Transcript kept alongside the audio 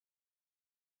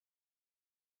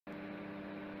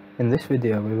In this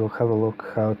video we will have a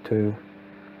look how to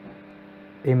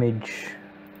image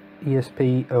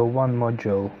esp-01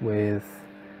 module with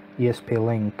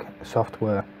esp-link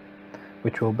software,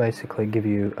 which will basically give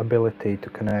you ability to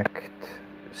connect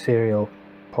serial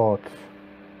ports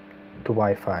to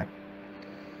Wi-Fi.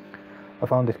 I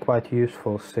found it quite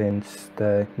useful since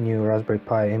the new Raspberry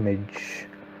Pi image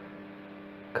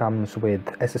comes with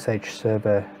SSH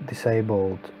server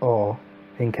disabled, or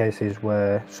in cases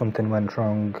where something went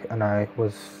wrong and I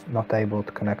was not able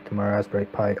to connect to my Raspberry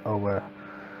Pi over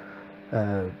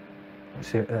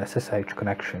SSH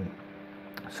connection.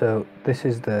 So this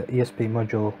is the ESP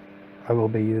module I will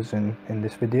be using in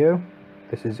this video.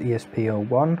 This is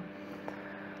esp-01,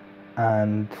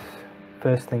 and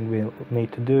first thing we'll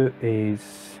need to do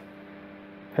is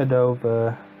head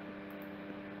over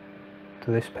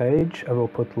to this page. I will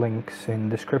put links in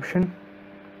description.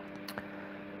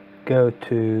 Go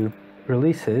to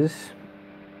releases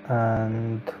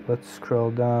and let's scroll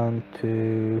down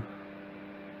to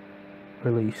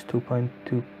release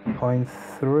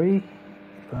 2.2.3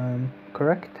 if I'm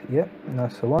correct. Yeah,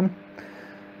 that's the one.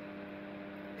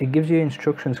 It gives you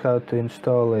instructions how to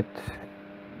install it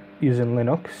using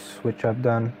Linux, which I've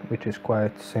done, which is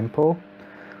quite simple,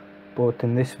 but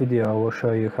in this video I will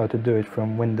show you how to do it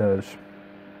from Windows.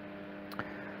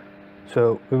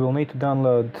 So we will need to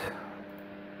download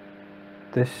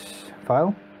this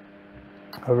file.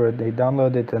 I already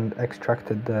downloaded and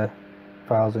extracted the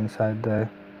files inside the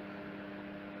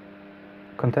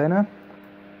container.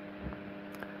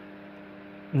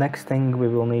 Next thing, we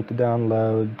will need to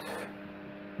download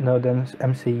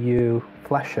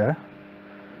nodemcu-flasher,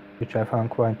 which I found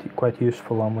quite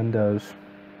useful on Windows.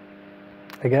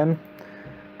 Again,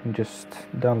 you can just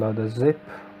download a zip,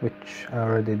 which I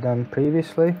already done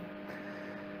previously.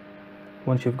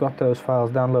 Once you've got those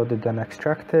files downloaded and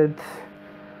extracted,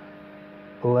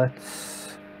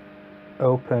 let's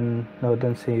open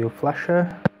nodemcu-flasher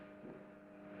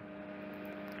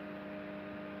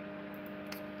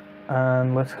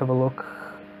and let's have a look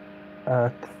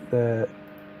at the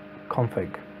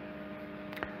config.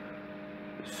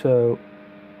 So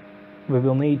we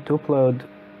will need to upload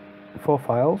 4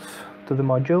 files to the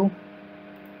module.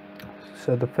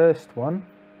 So the first one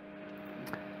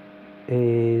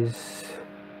is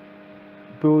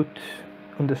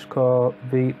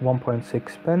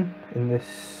boot_v1.6 in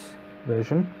this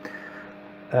version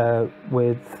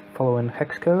with following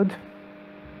hex code.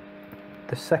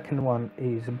 The second one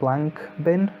is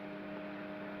blank.bin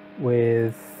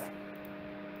with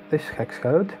this hex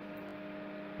code.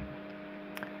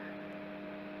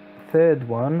 Third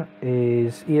one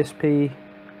is esp-init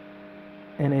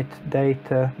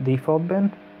data default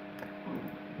bin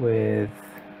with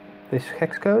this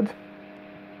hex code,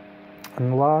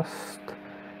 and last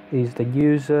is the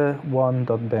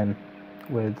user1.bin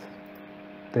with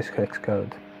this hex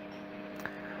code.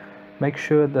 Make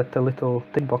sure that the little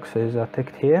tick boxes are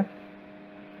ticked here,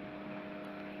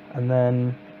 and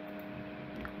then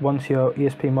once your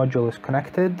ESP module is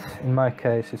connected, in my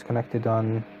case it's connected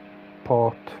on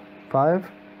port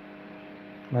 5,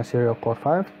 my serial port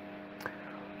 5,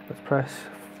 let's press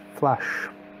flash.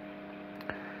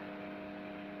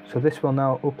 So this will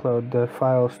now upload the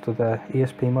files to the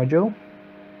ESP module,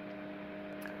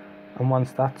 and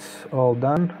once that's all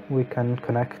done, we can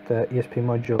connect the ESP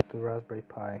module to Raspberry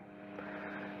Pi.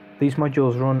 These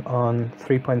modules run on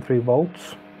 3.3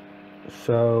 volts,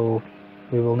 so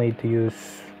we will need to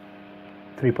use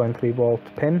 3.3 volt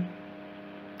pin.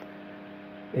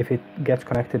 If it gets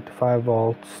connected to 5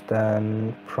 volts,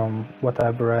 then from what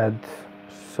I've read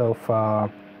so far,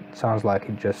 it sounds like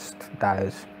it just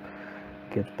dies.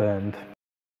 Gets burned.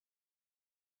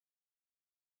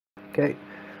 Okay,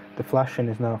 the flashing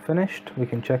is now finished. We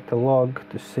can check the log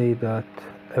to see that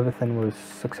everything was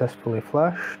successfully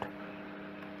flashed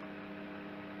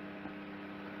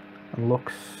and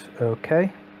looks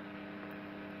okay.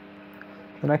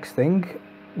 The next thing,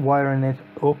 wiring it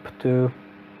up to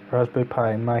Raspberry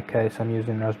Pi. In my case I'm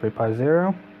using Raspberry Pi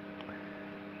 0.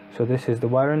 So this is the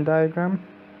wiring diagram.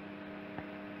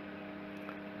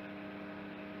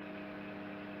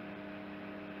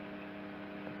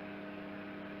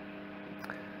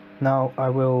 Now I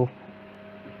will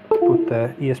put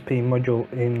the ESP module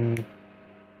in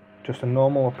just a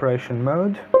normal operation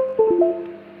mode.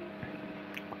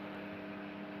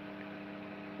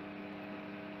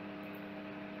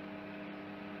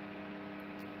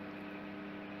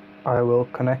 I will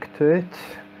connect to it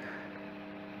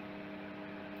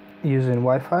using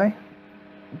Wi-Fi.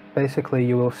 Basically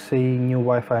you will see new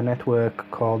Wi-Fi network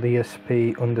called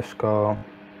esp_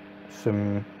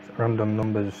 some random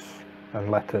numbers and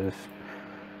letters.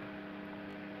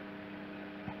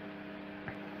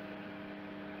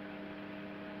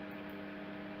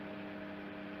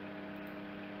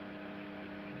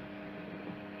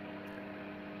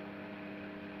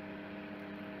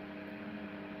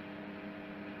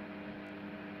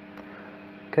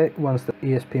 Okay, once the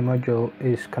ESP module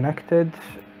is connected,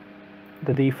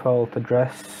 the default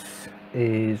address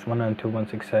is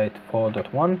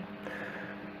 192.168.4.1.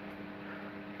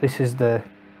 This is the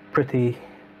pretty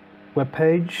web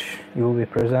page you will be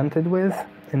presented with.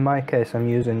 In my case, I'm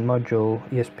using module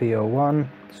esp-01,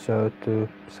 so to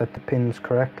set the pins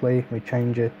correctly, we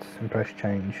change it and press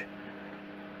change.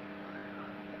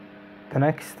 The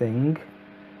next thing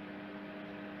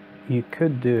you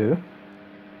could do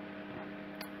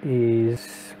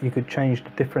is you could change the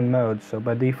different modes. So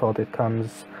by default it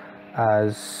comes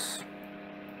as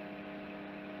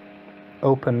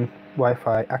open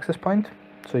Wi-Fi access point,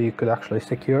 so you could actually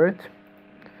secure it,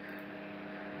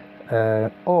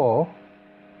 or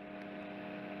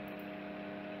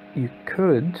you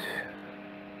could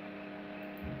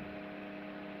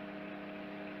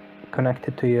connect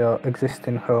it to your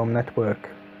existing home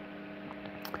network.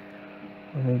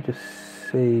 Let me just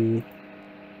see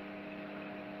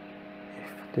if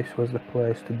this was the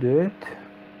place to do it.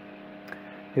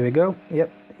 Here we go.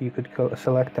 Yep, you could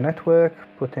select the network,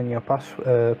 put in your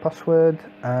password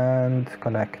and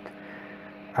connect,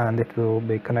 and it will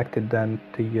be connected then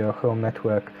to your home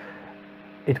network.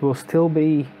 It will still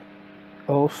be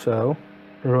also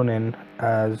running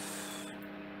as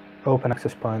open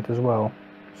access point as well,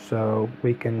 so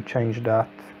we can change that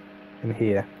in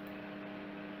here.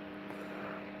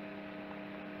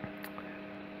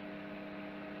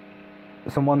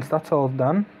 So once that's all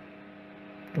done,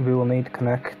 we will need to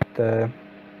connect the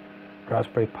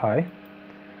Raspberry Pi.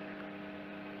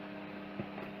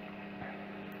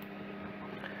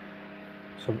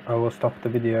 So I will stop the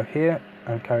video here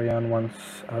and carry on once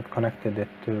I've connected it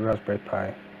to Raspberry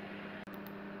Pi.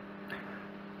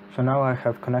 So now I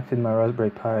have connected my Raspberry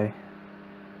Pi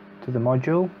to the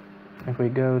module. If we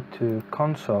go to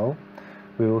console,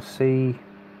 we will see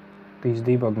these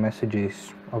debug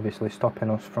messages obviously stopping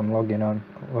us from logging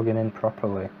in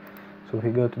properly. So if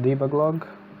we go to debug log,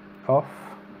 off,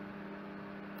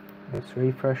 let's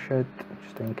refresh it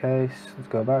just in case. Let's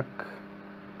go back.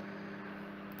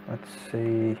 Let's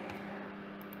see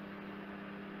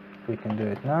if we can do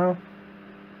it now.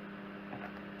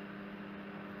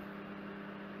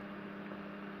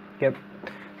 Yep,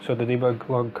 so the debug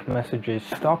log message is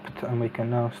stopped and we can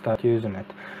now start using it.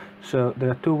 So there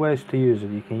are two ways to use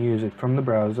it. You can use it from the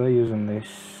browser using this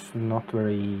not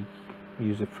very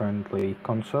user-friendly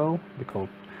console, because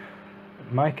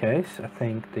in my case I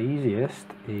think the easiest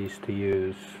is to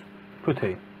use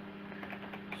PuTTY.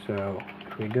 So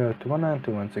if we go to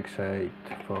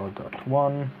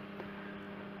 192.168.4.1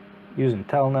 using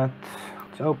Telnet,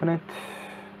 let's open it.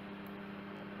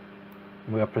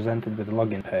 We are presented with a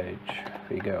login page. If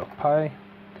we go Pi.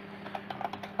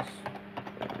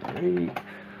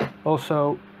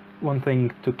 Also, one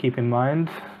thing to keep in mind,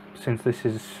 since this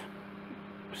is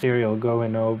serial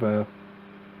going over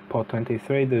port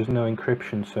 23, there's no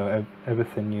encryption, so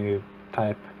everything you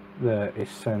type there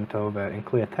is sent over in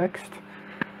clear text.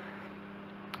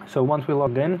 So once we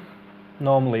logged in,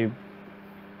 normally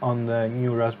on the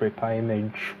new Raspberry Pi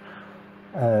image,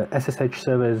 SSH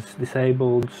server is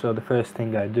disabled, so the first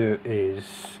thing I do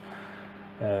is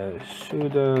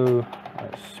sudo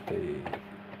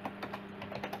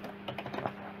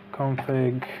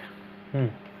config.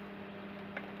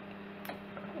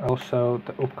 Also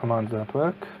the up commands don't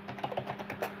work.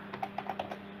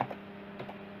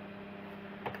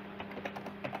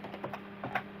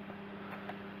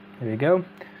 Here we go.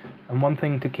 And one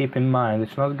thing to keep in mind,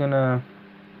 it's not gonna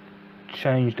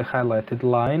change the highlighted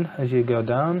line as you go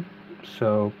down,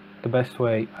 so the best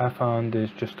way I found is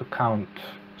just to count.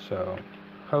 So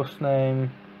hostname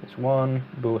is 1,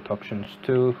 boot options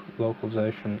 2,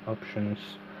 localization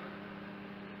options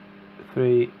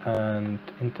 3, and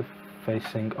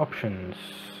interfacing options,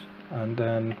 and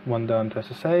then 1 down to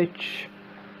SSH,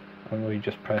 and we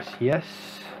just press yes,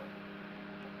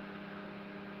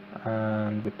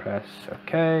 and we press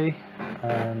OK,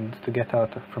 and to get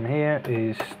out from here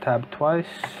is tab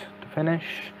twice to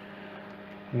finish,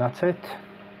 and that's it.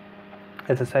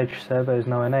 SSH server is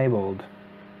now enabled.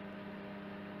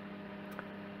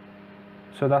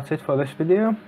 So that's it for this video.